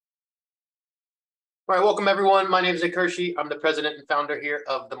All right, welcome everyone. My name is Nick Hershey. I'm the president and founder here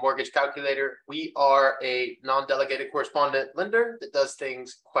of the Mortgage Calculator. We are a non-delegated correspondent lender that does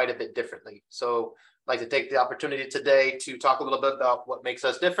things quite a bit differently. So I'd like to take the opportunity today to talk a little bit about what makes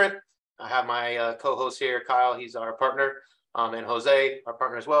us different. I have my co-host here, Kyle. He's our partner, and Jose, our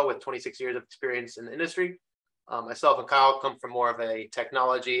partner as well, with 26 years of experience in the industry. Myself and Kyle come from more of a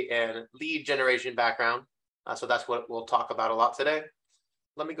technology and lead generation background. So that's what we'll talk about a lot today.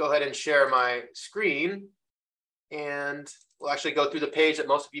 Let me go ahead and share my screen, and we'll actually go through the page that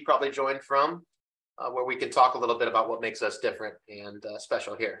most of you probably joined from, where we can talk a little bit about what makes us different and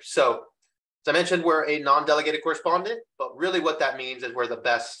special here. So, as I mentioned, we're a non-delegated correspondent, but really what that means is we're the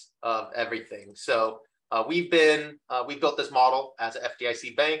best of everything. So we built this model as an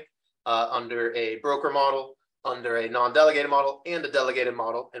FDIC bank under a broker model, under a non-delegated model, and a delegated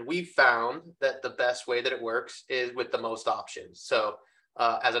model. And we found that the best way that it works is with the most options. So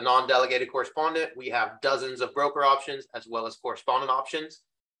as a non-delegated correspondent, we have dozens of broker options as well as correspondent options.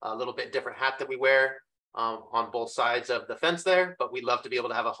 A little bit different hat that we wear on both sides of the fence there, but we love to be able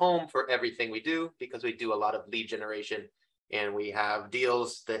to have a home for everything we do because we do a lot of lead generation and we have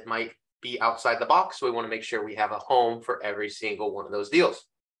deals that might be outside the box. So we want to make sure we have a home for every single one of those deals.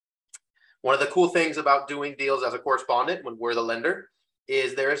 One of the cool things about doing deals as a correspondent when we're the lender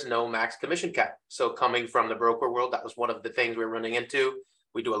is there is no max commission cap. So coming from the broker world, that was one of the things we were running into.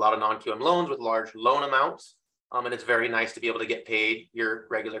 We do a lot of non-QM loans with large loan amounts. And it's very nice to be able to get paid your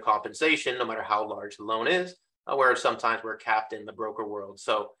regular compensation, no matter how large the loan is, whereas sometimes we're capped in the broker world.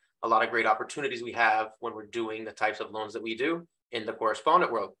 So a lot of great opportunities we have when we're doing the types of loans that we do in the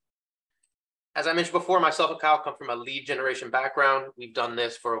correspondent world. As I mentioned before, myself and Kyle come from a lead generation background. We've done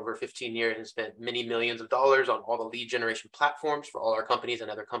this for over 15 years and spent many millions of dollars on all the lead generation platforms for all our companies and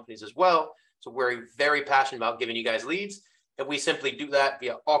other companies as well. So we're very passionate about giving you guys leads. And we simply do that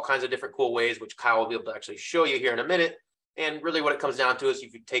via all kinds of different cool ways, which Kyle will be able to actually show you here in a minute. And really what it comes down to is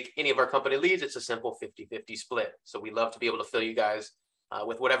if you take any of our company leads, it's a simple 50-50 split. So we love to be able to fill you guys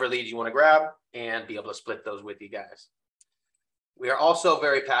with whatever leads you want to grab and be able to split those with you guys. We are also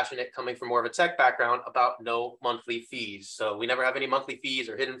very passionate, coming from more of a tech background, about no monthly fees. So we never have any monthly fees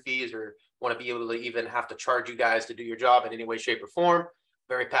or hidden fees or want to be able to even have to charge you guys to do your job in any way, shape, or form.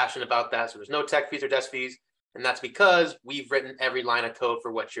 Very passionate about that. So there's no tech fees or desk fees. And that's because we've written every line of code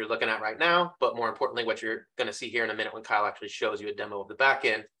for what you're looking at right now, but more importantly, what you're going to see here in a minute when Kyle actually shows you a demo of the back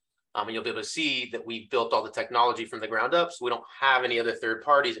end. And you'll be able to see that we built all the technology from the ground up. So we don't have any other third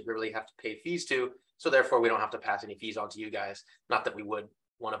parties that we really have to pay fees to. So therefore, we don't have to pass any fees on to you guys. Not that we would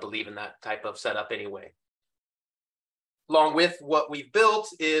want to believe in that type of setup anyway. Along with what we've built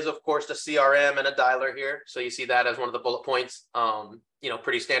is, of course, the CRM and a dialer here. So you see that as one of the bullet points.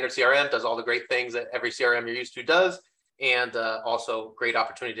 Pretty standard CRM, does all the great things that every CRM you're used to does. And also great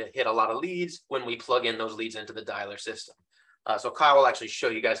opportunity to hit a lot of leads when we plug in those leads into the dialer system. So Kyle will actually show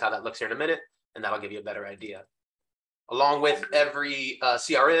you guys how that looks here in a minute, and that'll give you a better idea. Along with every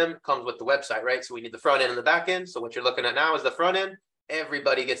CRM comes with the website, right? So we need the front end and the back end. So what you're looking at now is the front end.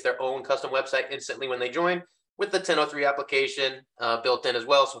 Everybody gets their own custom website instantly when they join, with the 1003 application built in as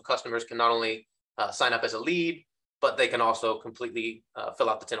well. So customers can not only sign up as a lead, but they can also completely fill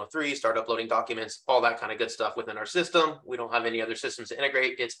out the 1003, start uploading documents, all that kind of good stuff within our system. We don't have any other systems to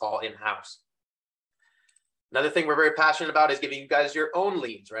integrate. It's all in-house. Another thing we're very passionate about is giving you guys your own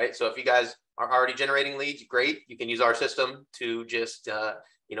leads, right? So if you guys are already generating leads, great. You can use our system to just,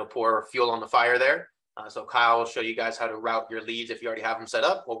 pour fuel on the fire there. So Kyle will show you guys how to route your leads. If you already have them set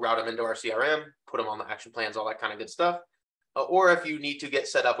up, we'll route them into our CRM, put them on the action plans, all that kind of good stuff. Or if you need to get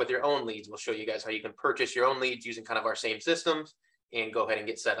set up with your own leads, we'll show you guys how you can purchase your own leads using kind of our same systems and go ahead and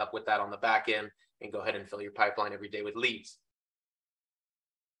get set up with that on the back end and go ahead and fill your pipeline every day with leads.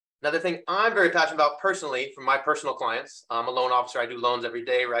 Another thing I'm very passionate about personally from my personal clients, I'm a loan officer, I do loans every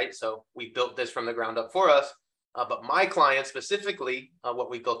day, right? So we built this from the ground up for us. But my clients specifically,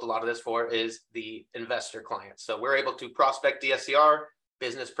 what we built a lot of this for is the investor clients. So we're able to prospect DSCR,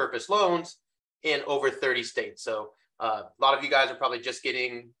 business purpose loans, in over 30 states. So a lot of you guys are probably just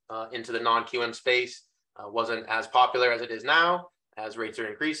getting into the non-QM space. Wasn't as popular as it is now as rates are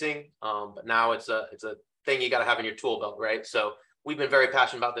increasing. But now it's a thing you got to have in your tool belt, right? So we've been very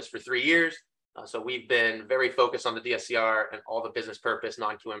passionate about this for 3 years. So we've been very focused on the DSCR and all the business purpose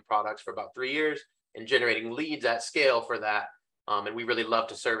non-QM products for about 3 years and generating leads at scale for that. And we really love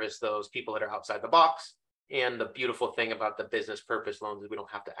to service those people that are outside the box. And the beautiful thing about the business purpose loans is we don't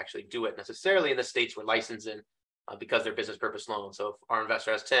have to actually do it necessarily in the states we're licensed in because they're business purpose loans. So if our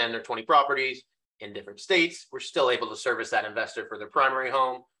investor has 10 or 20 properties in different states, we're still able to service that investor for their primary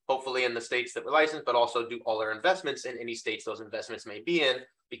home, hopefully in the states that we're licensed, but also do all their investments in any states those investments may be in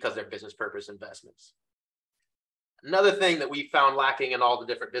because they're business purpose investments. Another thing that we found lacking in all the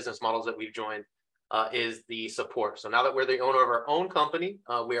different business models that we've joined is the support. So now that we're the owner of our own company,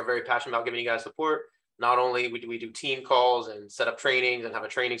 we are very passionate about giving you guys support. Not only do we do team calls and set up trainings and have a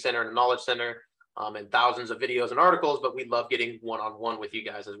training center and a knowledge center and thousands of videos and articles, but we love getting one-on-one with you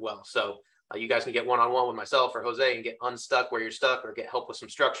guys as well. So you guys can get one-on-one with myself or Jose and get unstuck where you're stuck or get help with some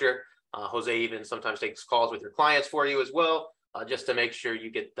structure. Jose even sometimes takes calls with your clients for you as well, just to make sure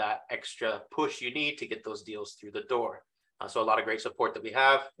you get that extra push you need to get those deals through the door. So a lot of great support that we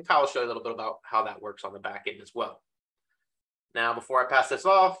have. And Kyle will show you a little bit about how that works on the back end as well. Now, before I pass this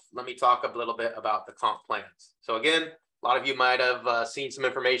off, let me talk a little bit about the comp plans. So again, a lot of you might have seen some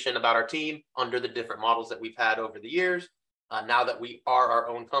information about our team under the different models that we've had over the years. Now that we are our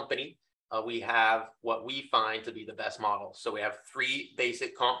own company, we have what we find to be the best model. So we have 3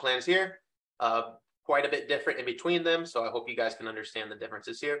 basic comp plans here, quite a bit different in between them. So I hope you guys can understand the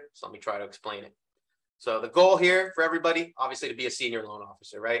differences here. So let me try to explain it. So the goal here for everybody, obviously to be a senior loan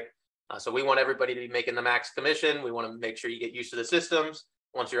officer, right? So we want everybody to be making the max commission. We want to make sure you get used to the systems.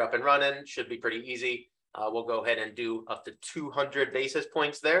 Once you're up and running, should be pretty easy. We'll go ahead and do up to 200 basis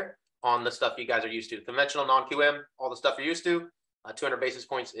points there on the stuff you guys are used to. Conventional, non-QM, all the stuff you're used to, 200 basis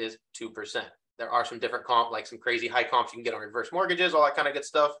points is 2%. There are some different comp, like some crazy high comps you can get on reverse mortgages, all that kind of good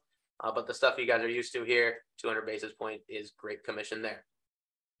stuff. But the stuff you guys are used to here, 200 basis point is great commission there.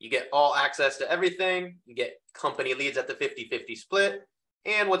 You get all access to everything. You get company leads at the 50-50 split.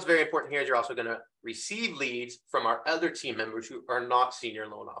 And what's very important here is you're also going to receive leads from our other team members who are not senior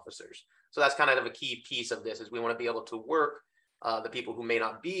loan officers. So that's kind of a key piece of this is we want to be able to work the people who may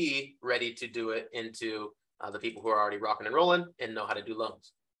not be ready to do it into the people who are already rocking and rolling and know how to do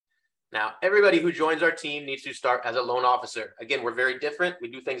loans. Now, everybody who joins our team needs to start as a loan officer. Again, we're very different. We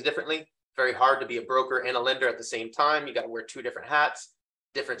do things differently. Very hard to be a broker and a lender at the same time. You got to wear 2 different hats.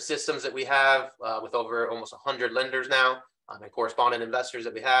 Different systems that we have with over almost 100 lenders now and correspondent investors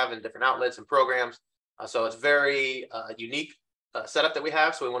that we have in different outlets and programs. So it's very unique setup that we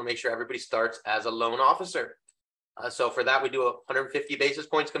have. So we want to make sure everybody starts as a loan officer. So for that, we do a 150 basis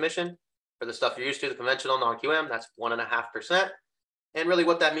points commission. For the stuff you're used to, the conventional non-QM, that's 1.5%. And really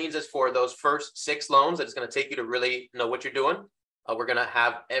what that means is for those first 6 loans that it's going to take you to really know what you're doing, we're going to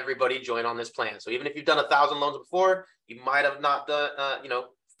have everybody join on this plan. So even if you've done 1,000 loans before, you might have not done,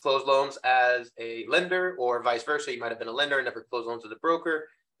 closed loans as a lender or vice versa. You might have been a lender and never closed loans as a broker.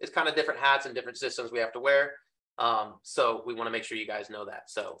 It's kind of different hats and different systems we have to wear. So we want to make sure you guys know that.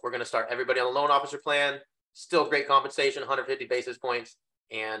 So we're going to start everybody on a loan officer plan, still great compensation, 150 basis points,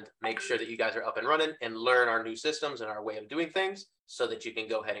 and make sure that you guys are up and running and learn our new systems and our way of doing things so that you can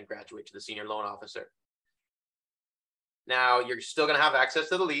go ahead and graduate to the senior loan officer. Now, you're still going to have access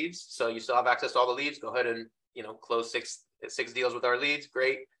to the leads. So you still have access to all the leads. Go ahead and, close six deals with our leads.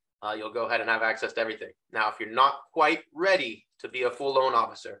 Great. You'll go ahead and have access to everything. Now, if you're not quite ready to be a full loan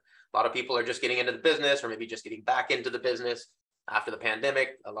officer, a lot of people are just getting into the business or maybe just getting back into the business after the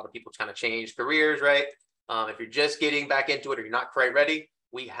pandemic. A lot of people kind of changed careers, right? If you're just getting back into it or you're not quite ready,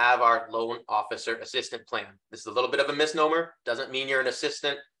 we have our loan officer assistant plan. This is a little bit of a misnomer. Doesn't mean you're an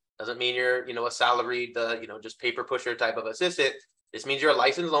assistant. Doesn't mean you're, a salaried, just paper pusher type of assistant. This means you're a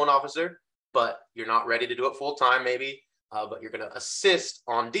licensed loan officer, but you're not ready to do it full time maybe, but you're going to assist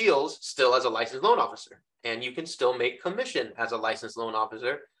on deals still as a licensed loan officer. And you can still make commission as a licensed loan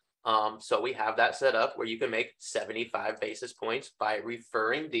officer. So we have that set up where you can make 75 basis points by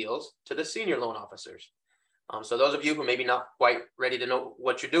referring deals to the senior loan officers. So those of you who maybe not quite ready to know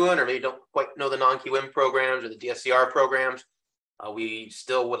what you're doing or maybe don't quite know the non-QM programs or the DSCR programs, we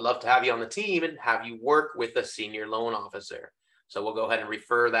still would love to have you on the team and have you work with the senior loan officer. So we'll go ahead and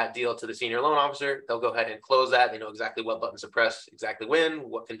refer that deal to the senior loan officer. They'll go ahead and close that. They know exactly what buttons to press, exactly when,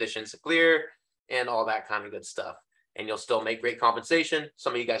 what conditions to clear, and all that kind of good stuff. And you'll still make great compensation.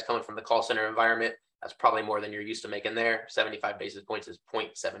 Some of you guys coming from the call center environment, that's probably more than you're used to making there. 75 basis points is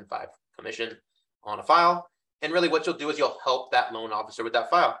 0.75 commission on a file. And really what you'll do is you'll help that loan officer with that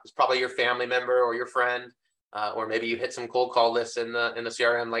file. It's probably your family member or your friend, or maybe you hit some cold call lists in the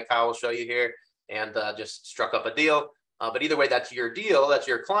CRM like Kyle will show you here and just struck up a deal. But either way, that's your deal, that's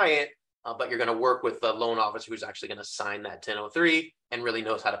your client, but you're going to work with the loan officer who's actually going to sign that 1003 and really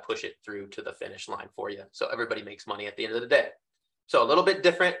knows how to push it through to the finish line for you. So everybody makes money at the end of the day. So a little bit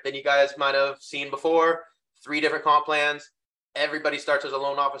different than you guys might have seen before. 3 different comp plans. Everybody starts as a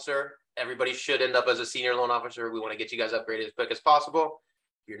loan officer. Everybody should end up as a senior loan officer. We want to get you guys upgraded as quick as possible.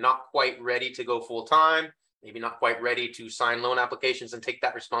 If you're not quite ready to go full time, maybe not quite ready to sign loan applications and take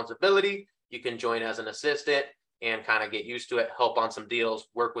that responsibility, you can join as an assistant and kind of get used to it, help on some deals,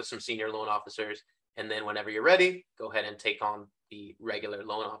 work with some senior loan officers. And then whenever you're ready, go ahead and take on the regular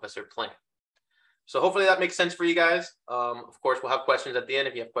loan officer plan. So hopefully that makes sense for you guys. Of course, we'll have questions at the end.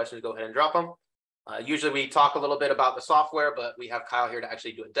 If you have questions, go ahead and drop them. Usually we talk a little bit about the software, but we have Kyle here to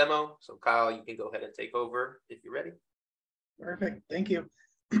actually do a demo. So Kyle, you can go ahead and take over if you're ready. Perfect. Thank you.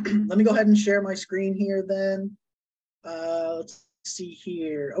 Let me go ahead and share my screen here then. Let's see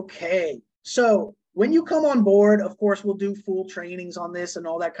here. Okay. So when you come on board, of course, we'll do full trainings on this and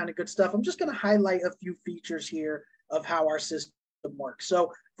all that kind of good stuff. I'm just going to highlight a few features here of how our system works.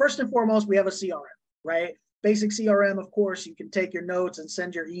 So first and foremost, we have a CRM, right? Basic CRM, of course, you can take your notes and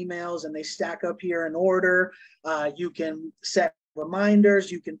send your emails and they stack up here in order. You can set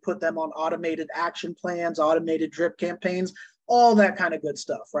reminders. You can put them on automated action plans, automated drip campaigns, all that kind of good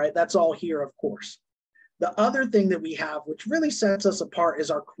stuff, right? That's all here, of course. The other thing that we have, which really sets us apart,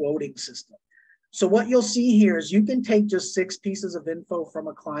 is our quoting system. So what you'll see here is you can take just 6 pieces of info from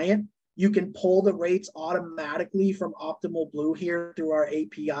a client. You can pull the rates automatically from Optimal Blue here through our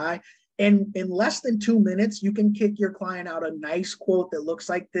API. And in less than 2 minutes, you can kick your client out a nice quote that looks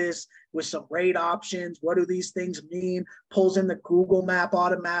like this with some rate options. What do these things mean? Pulls in the Google map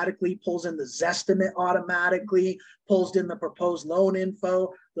automatically, pulls in the Zestimate automatically, pulls in the proposed loan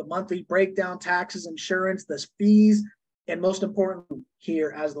info, the monthly breakdown, taxes, insurance, the fees, and most importantly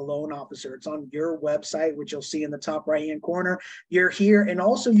here as the loan officer, it's on your website, which you'll see in the top right-hand corner. You're here, and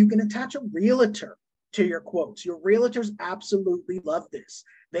also you can attach a realtor to your quotes. Your realtors absolutely love this.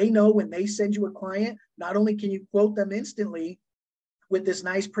 They know when they send you a client, not only can you quote them instantly with this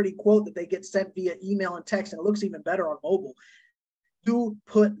nice, pretty quote that they get sent via email and text, and it looks even better on mobile, you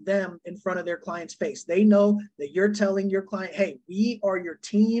put them in front of their client's face. They know that you're telling your client, hey, we are your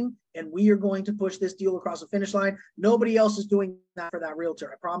team and we are going to push this deal across the finish line. Nobody else is doing that for that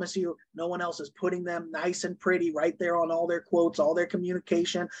realtor. I promise you, no one else is putting them nice and pretty right there on all their quotes, all their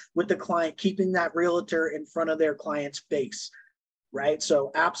communication with the client, keeping that realtor in front of their client's face, right?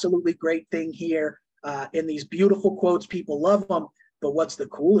 So absolutely great thing here in these beautiful quotes. People love them. But what's the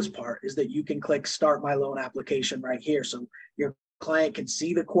coolest part is that you can click Start My Loan Application right here. So your client can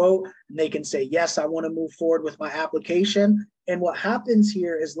see the quote and they can say, yes, I want to move forward with my application. And what happens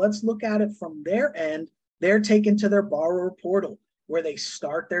here is, let's look at it from their end. They're taken to their borrower portal where they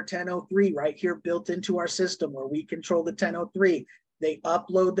start their 1003 right here built into our system where we control the 1003. They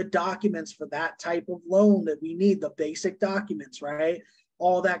upload the documents for that type of loan that we need, the basic documents, right?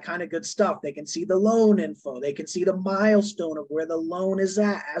 All that kind of good stuff. They can see the loan info. They can see the milestone of where the loan is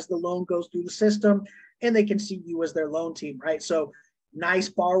at as the loan goes through the system, and they can see you as their loan team, right? So nice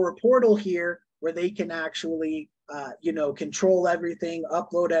borrower portal here where they can actually, control everything,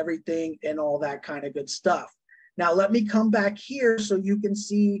 upload everything, and all that kind of good stuff. Now, let me come back here so you can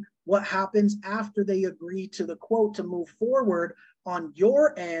see what happens after they agree to the quote to move forward. On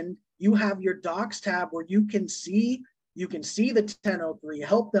your end, you have your docs tab where you can see the 1003,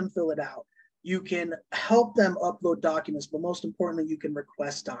 help them fill it out. You can help them upload documents, but most importantly, you can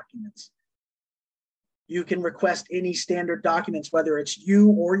request documents. You can request any standard documents, whether it's you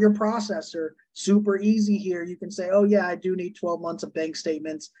or your processor. Super easy here. You can say, oh yeah, I do need 12 months of bank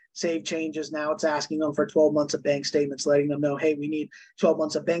statements, save changes. Now it's asking them for 12 months of bank statements, letting them know, hey, we need 12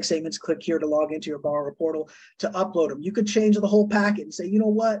 months of bank statements. Click here to log into your borrower portal to upload them. You could change the whole packet and say, you know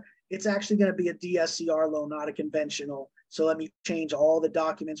what? It's actually going to be a DSCR loan, not a conventional. So let me change all the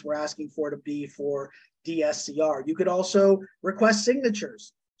documents we're asking for to be for DSCR. You could also request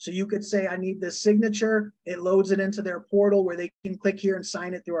signatures. So you could say, I need this signature. It loads it into their portal where they can click here and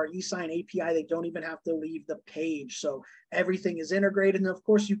sign it through our eSign API. They don't even have to leave the page. So everything is integrated. And of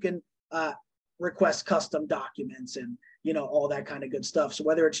course, you can request custom documents and all that kind of good stuff. So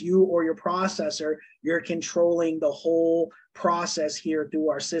whether it's you or your processor, you're controlling the whole process here through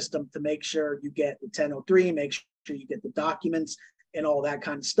our system to make sure you get the 1003, make sure you get the documents and all that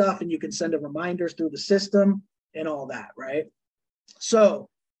kind of stuff. And you can send them reminders through the system and all that, right? So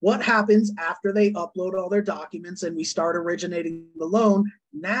what happens after they upload all their documents and we start originating the loan?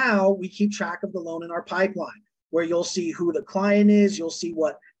 Now we keep track of the loan in our pipeline, where you'll see who the client is. You'll see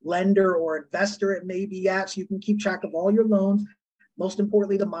what lender or investor it may be at. So you can keep track of all your loans. Most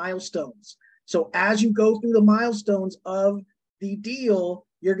importantly, the milestones. So as you go through the milestones of the deal,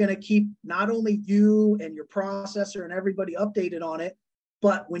 you're going to keep not only you and your processor and everybody updated on it,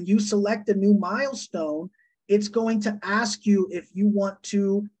 but when you select a new milestone, it's going to ask you if you want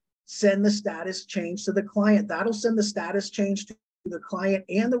to send the status change to the client. That'll send the status change to the client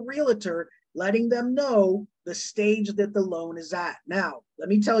and the realtor, letting them know the stage that the loan is at. Now, let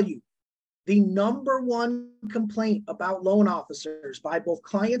me tell you, The number one complaint about loan officers by both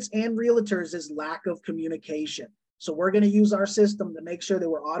clients and realtors is lack of communication. So we're going to use our system to make sure that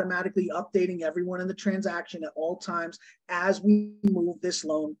we're automatically updating everyone in the transaction at all times as we move this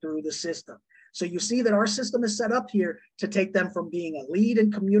loan through the system. So you see that our system is set up here to take them from being a lead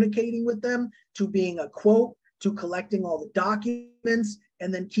and communicating with them to being a quote, to collecting all the documents,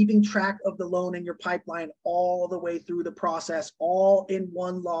 and then keeping track of the loan in your pipeline all the way through the process, all in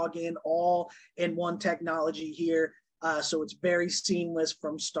one login, all in one technology here. So it's very seamless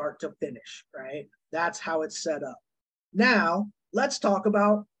from start to finish, right? That's how it's set up. Now, let's talk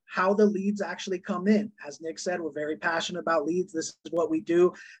about how the leads actually come in. As Nick said, we're very passionate about leads. This is what we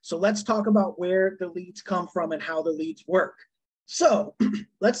do. So let's talk about where the leads come from and how the leads work. So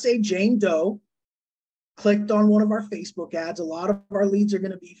let's say Jane Doe clicked on one of our Facebook ads. A lot of our leads are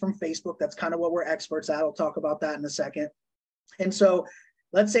going to be from Facebook. That's kind of what we're experts at. I'll talk about that in a second. And so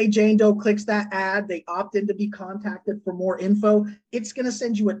let's say Jane Doe clicks that ad. They opt in to be contacted for more info. It's going to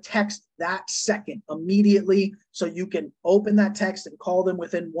send you a text that second immediately. So you can open that text and call them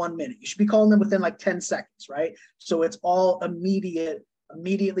within 1 minute. You should be calling them within like 10 seconds, right? So it's all immediately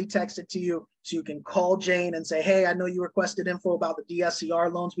texted to you. So you can call Jane and say, hey, I know you requested info about the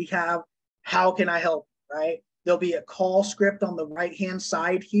DSCR loans we have. How can I help? Right? There'll be a call script on the right-hand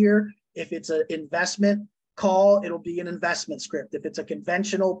side here. If it's an investment call, it'll be an investment script. If it's a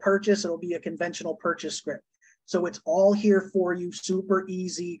conventional purchase, it'll be a conventional purchase script. So it's all here for you, super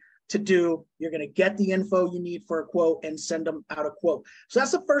easy to do. You're going to get the info you need for a quote and send them out a quote. So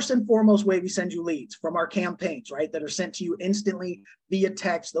that's the first and foremost way we send you leads from our campaigns, right? That are sent to you instantly via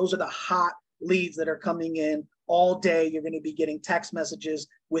text. Those are the hot leads that are coming in all day. You're going to be getting text messages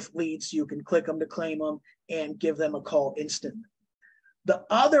with leads. So you can click them to claim them and give them a call instantly. The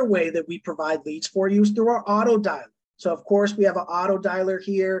other way that we provide leads for you is through our auto dialer. So of course we have an auto dialer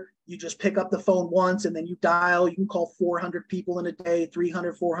here. You just pick up the phone once and then you dial. You can call 400 people in a day,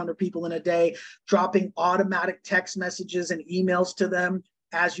 300, 400 people in a day, dropping automatic text messages and emails to them.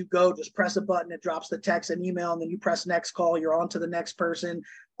 As you go, just press a button, it drops the text and email, and then you press next call, you're on to the next person.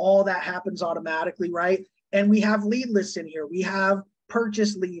 All that happens automatically, right? And we have lead lists in here. We have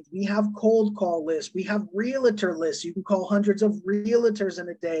purchase leads. We have cold call lists. We have realtor lists. You can call hundreds of realtors in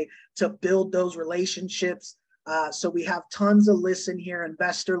a day to build those relationships. So we have tons of lists in here,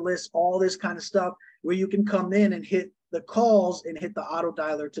 investor lists, all this kind of stuff where you can come in and hit the calls and hit the auto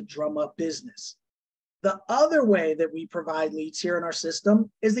dialer to drum up business. The other way that we provide leads here in our system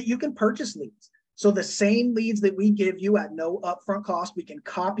is that you can purchase leads. So the same leads that we give you at no upfront cost, we can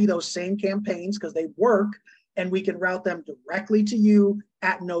copy those same campaigns because they work, and we can route them directly to you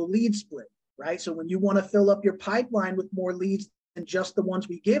at no lead split, right? So when you want to fill up your pipeline with more leads than just the ones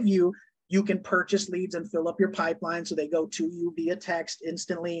we give you, you can purchase leads and fill up your pipeline so they go to you via text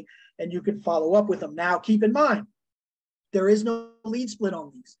instantly, and you can follow up with them. Now, keep in mind, there is no lead split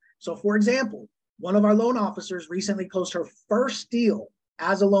on these. So for example, one of our loan officers recently closed her first deal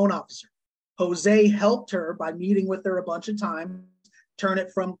as a loan officer. Jose helped her by meeting with her a bunch of times, turn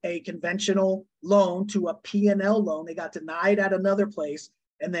it from a conventional loan to a P&L loan. They got denied at another place.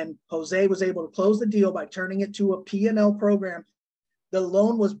 And then Jose was able to close the deal by turning it to a P&L program. The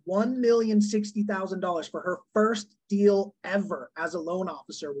loan was $1,060,000 for her first deal ever as a loan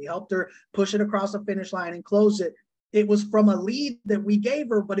officer. We helped her push it across the finish line and close it. It was from a lead that we gave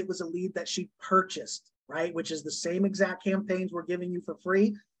her, but it was a lead that she purchased, right? Which is the same exact campaigns we're giving you for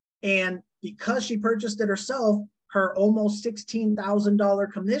free. And because she purchased it herself, her almost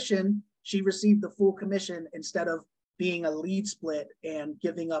 $16,000 commission, she received the full commission instead of being a lead split and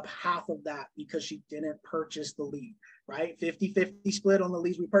giving up half of that because she didn't purchase the lead, right? 50-50 split on the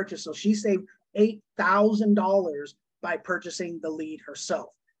leads we purchased. So she saved $8,000 by purchasing the lead herself.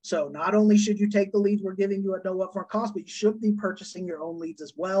 So not only should you take the leads we're giving you at no upfront cost, but you should be purchasing your own leads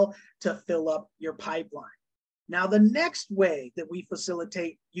as well to fill up your pipeline. Now, the next way that we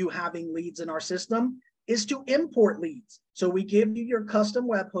facilitate you having leads in our system is to import leads. So we give you your custom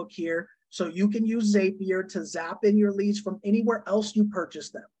webhook here so you can use Zapier to zap in your leads from anywhere else you purchase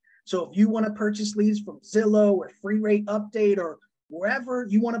them. So if you want to purchase leads from Zillow or Free Rate Update or wherever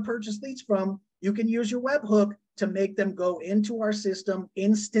you want to purchase leads from, you can use your webhook to make them go into our system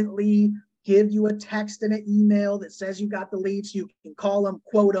instantly, give you a text and an email that says you got the leads. You can call them,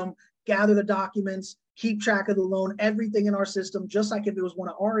 quote them, gather the documents, keep track of the loan, everything in our system, just like if it was one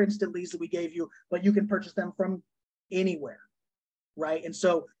of our instant leads that we gave you, but you can purchase them from anywhere, right? And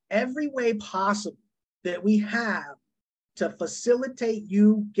so every way possible that we have to facilitate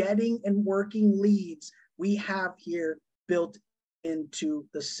you getting and working leads, we have here built into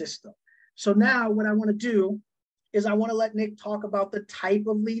the system. So now what I want to do is I want to let Nick talk about the type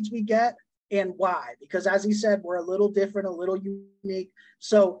of leads we get and why. Because as he said, we're a little different, a little unique.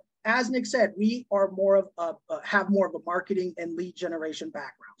 So as Nick said, we are more of have more of a marketing and lead generation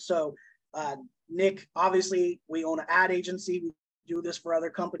background. So Nick, obviously, we own an ad agency. We do this for other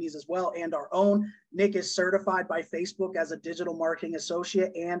companies as well and our own. Nick is certified by Facebook as a digital marketing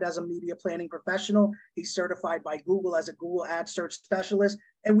associate and as a media planning professional. He's certified by Google as a Google ad search specialist.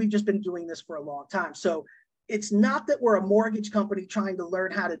 And we've just been doing this for a long time. So it's not that we're a mortgage company trying to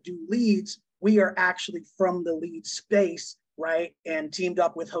learn how to do leads. We are actually from the lead space, right? And teamed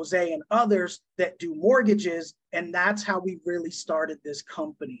up with Jose and others that do mortgages. And that's how we really started this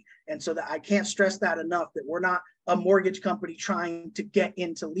company. And so that I can't stress that enough, that we're not a mortgage company trying to get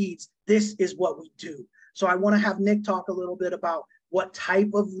into leads. This is what we do. So I want to have Nick talk a little bit about what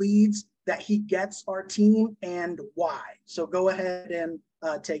type of leads that he gets our team and why. So go ahead and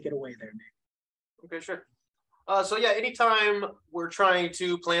take it away there, Nick. Okay, sure. So yeah, anytime we're trying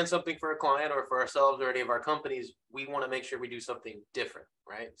to plan something for a client or for ourselves or any of our companies, we want to make sure we do something different,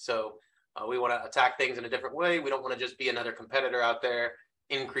 right? So we want to attack things in a different way. We don't want to just be another competitor out there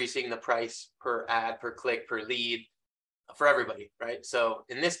increasing the price per ad, per click, per lead for everybody, right? So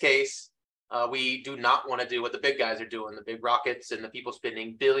in this case, we do not want to do what the big guys are doing, the big rockets and the people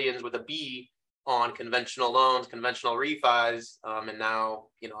spending billions with a B on conventional loans, conventional refis. And now,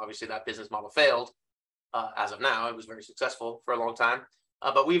 obviously that business model failed. As of now, it was very successful for a long time.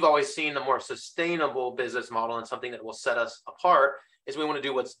 But we've always seen the more sustainable business model and something that will set us apart is we want to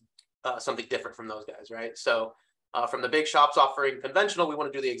do what's something different from those guys, right? So from the big shops offering conventional, we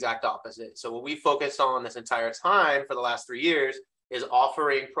want to do the exact opposite. So what we focus on this entire time for the last 3 years is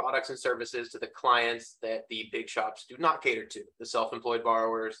offering products and services to the clients that the big shops do not cater to, the self-employed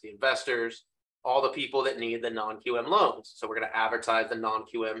borrowers, the investors, all the people that need the non-QM loans. So we're going to advertise the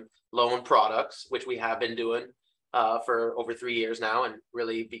non-QM loan products, which we have been doing for over 3 years now, and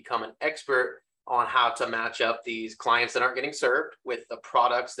really become an expert on how to match up these clients that aren't getting served with the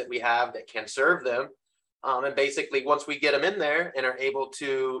products that we have that can serve them. And basically, once we get them in there and are able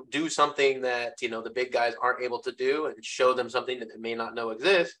to do something that, the big guys aren't able to do and show them something that they may not know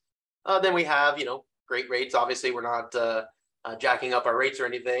exists, then we have, great rates. Obviously, we're not jacking up our rates or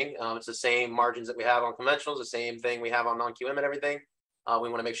anything. It's the same margins that we have on conventionals, the same thing we have on non-QM and everything. We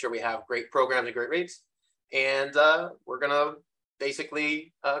want to make sure we have great programs and great rates. And we're going to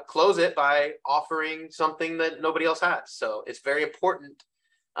basically close it by offering something that nobody else has. So it's very important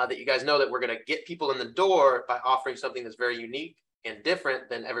that you guys know that we're going to get people in the door by offering something that's very unique and different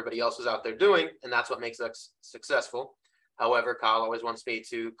than everybody else is out there doing. And that's what makes us successful. However, Kyle always wants me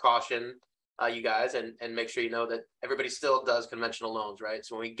to caution you guys and make sure you know that everybody still does conventional loans, right?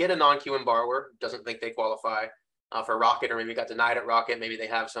 So when we get a non-QM borrower who doesn't think they qualify for Rocket, or maybe got denied at Rocket, maybe they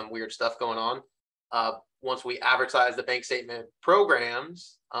have some weird stuff going on. Once we advertise the bank statement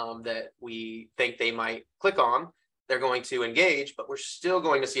programs that we think they might click on, they're going to engage, but we're still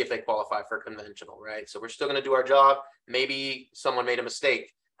going to see if they qualify for conventional, right? So we're still going to do our job. Maybe someone made a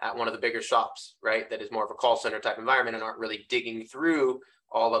mistake at one of the bigger shops, right? That is more of a call center type environment and aren't really digging through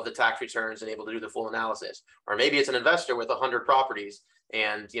all of the tax returns and able to do the full analysis. Or maybe it's an investor with 100 properties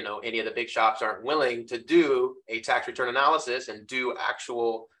and, any of the big shops aren't willing to do a tax return analysis and do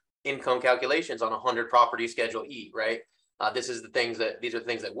actual income calculations on 100 property Schedule E, right? These are the things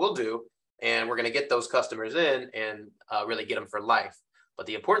that we'll do. And we're going to get those customers in and really get them for life. But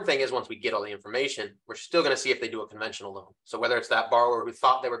the important thing is once we get all the information, we're still going to see if they do a conventional loan. So whether it's that borrower who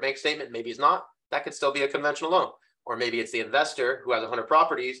thought they were bank statement, maybe it's not, that could still be a conventional loan. Or maybe it's the investor who has 100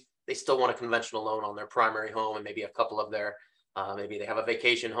 properties, they still want a conventional loan on their primary home and maybe a couple of their, maybe they have a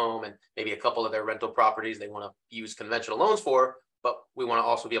vacation home and maybe a couple of their rental properties they want to use conventional loans for, but we want to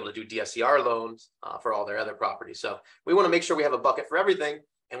also be able to do DSCR loans for all their other properties. So we want to make sure we have a bucket for everything.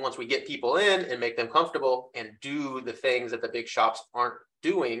 And once we get people in and make them comfortable and do the things that the big shops aren't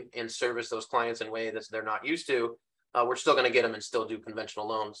doing and service those clients in a way that they're not used to, we're still going to get them and still do conventional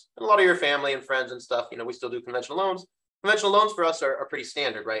loans. And a lot of your family and friends and stuff, we still do conventional loans. Conventional loans for us are pretty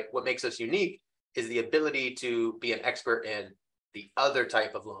standard, right? What makes us unique is the ability to be an expert in the other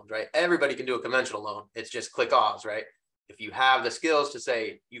type of loans, right? Everybody can do a conventional loan. It's just click offs, right? If you have the skills to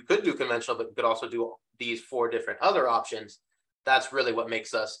say you could do conventional, but you could also do these 4 different other options, that's really what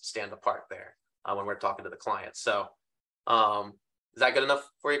makes us stand apart there when we're talking to the clients. So is that good enough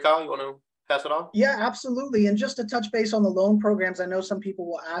for you, Kyle? You want to pass it on? Yeah, absolutely. And just to touch base on the loan programs, I know some people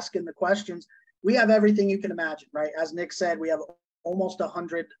will ask in the questions, we have everything you can imagine, right? As Nick said, we have almost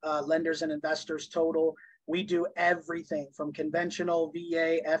 100 lenders and investors total. We do everything from conventional,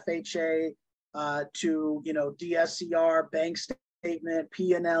 VA, FHA, to, DSCR, bank statement,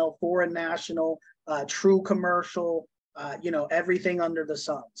 P&L, foreign national, true commercial, everything under the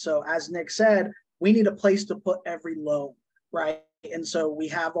sun. So as Nick said, we need a place to put every loan, right? And so we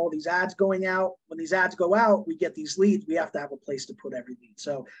have all these ads going out. When these ads go out, we get these leads. We have to have a place to put every lead.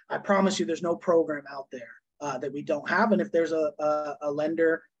 So I promise you, there's no program out there that we don't have. And if there's a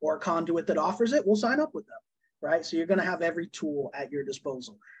lender or a conduit that offers it, we'll sign up with them, right? So you're going to have every tool at your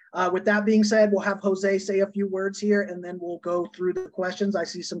disposal. With that being said, we'll have Jose say a few words here, and then we'll go through the questions. I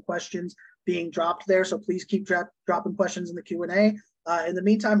see some questions being dropped there, so please keep dropping questions in the Q&A. In the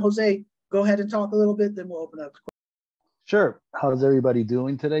meantime, Jose, go ahead and talk a little bit, then we'll open up. Sure. How's everybody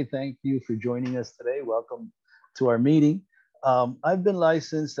doing today? Thank you for joining us today. Welcome to our meeting. I've been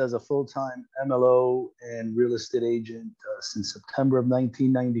licensed as a full-time MLO and real estate agent since September of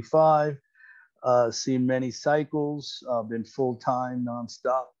 1995. Seen many cycles, been full-time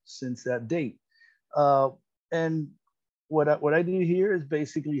nonstop since that date. And what I do here is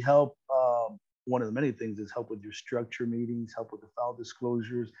basically help. One of the many things is help with your structure meetings, help with the file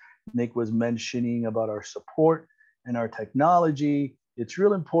disclosures. Nick was mentioning about our support and our technology. It's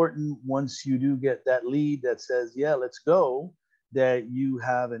real important once you do get that lead that says, yeah, let's go, that you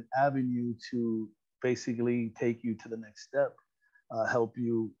have an avenue to basically take you to the next step. Help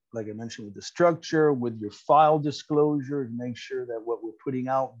you, like I mentioned, with the structure, with your file disclosure, make sure that what we're putting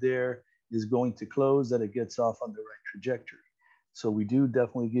out there is going to close, that it gets off on the right trajectory. So we do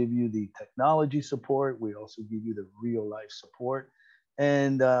definitely give you the technology support. We also give you the real life support.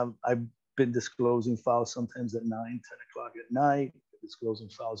 And I've been disclosing files sometimes at 9, 10 o'clock at night, disclosing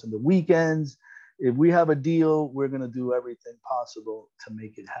files in the weekends. If we have a deal, we're going to do everything possible to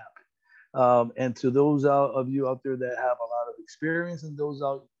make it happen. And to those of you out there that have a lot of experience and those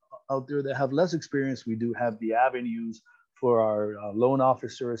out there that have less experience, we do have the avenues for our loan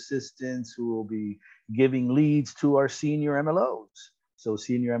officer assistants who will be giving leads to our senior MLOs. So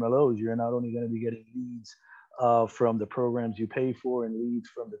senior MLOs, you're not only going to be getting leads from the programs you pay for and leads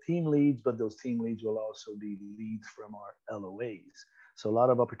from the team leads, but those team leads will also be leads from our LOAs. So a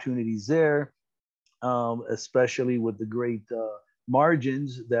lot of opportunities there, especially with the great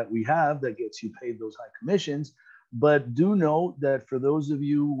margins that we have that gets you paid those high commissions. But do note that for those of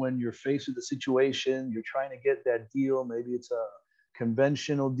you, when you're faced with a situation, you're trying to get that deal, maybe it's a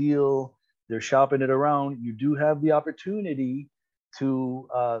conventional deal, they're shopping it around, you do have the opportunity to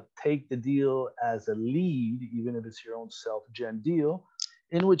take the deal as a lead, even if it's your own self-gen deal,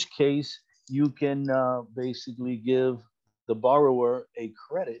 in which case you can basically give the borrower a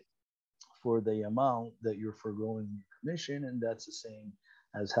credit for the amount that you're foregoing your commission, and that's the same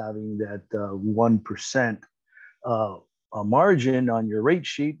as having that 1% a margin on your rate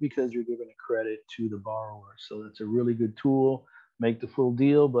sheet because you're giving a credit to the borrower. So that's a really good tool. Make the full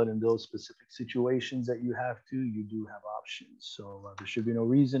deal, but in those specific situations that you have to, you do have options. So there should be no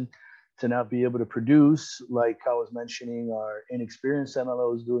reason to not be able to produce, like I was mentioning, our inexperienced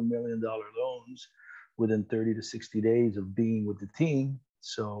MLOs doing $1 million loans within 30 to 60 days of being with the team.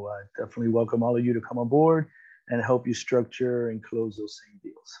 So I definitely welcome all of you to come on board and help you structure and close those same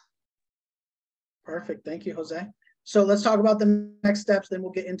deals. Perfect. Thank you, Jose. So let's talk about the next steps, then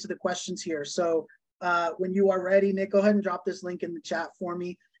we'll get into the questions here. So when you are ready, Nick, go ahead and drop this link in the chat for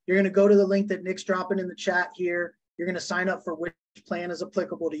me. You're going to go to the link that Nick's dropping in the chat here. You're going to sign up for which plan is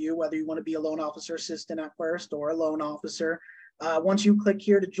applicable to you, whether you want to be a loan officer assistant at first or a loan officer. Once you click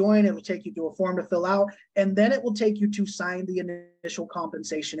here to join, it will take you to a form to fill out, and then it will take you to sign the initial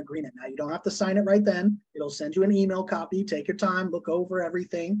compensation agreement. Now, you don't have to sign it right then. It'll send you an email copy. Take your time, look over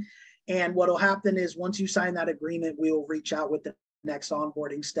everything. And what will happen is once you sign that agreement, we will reach out with the next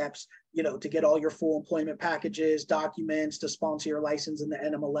onboarding steps, to get all your full employment packages, documents, to sponsor your license in the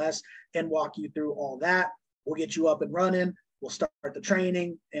NMLS and walk you through all that. We'll get you up and running. We'll start the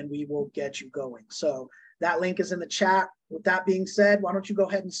training and we will get you going. So that link is in the chat. With that being said, why don't you go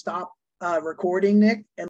ahead and stop recording, Nick, and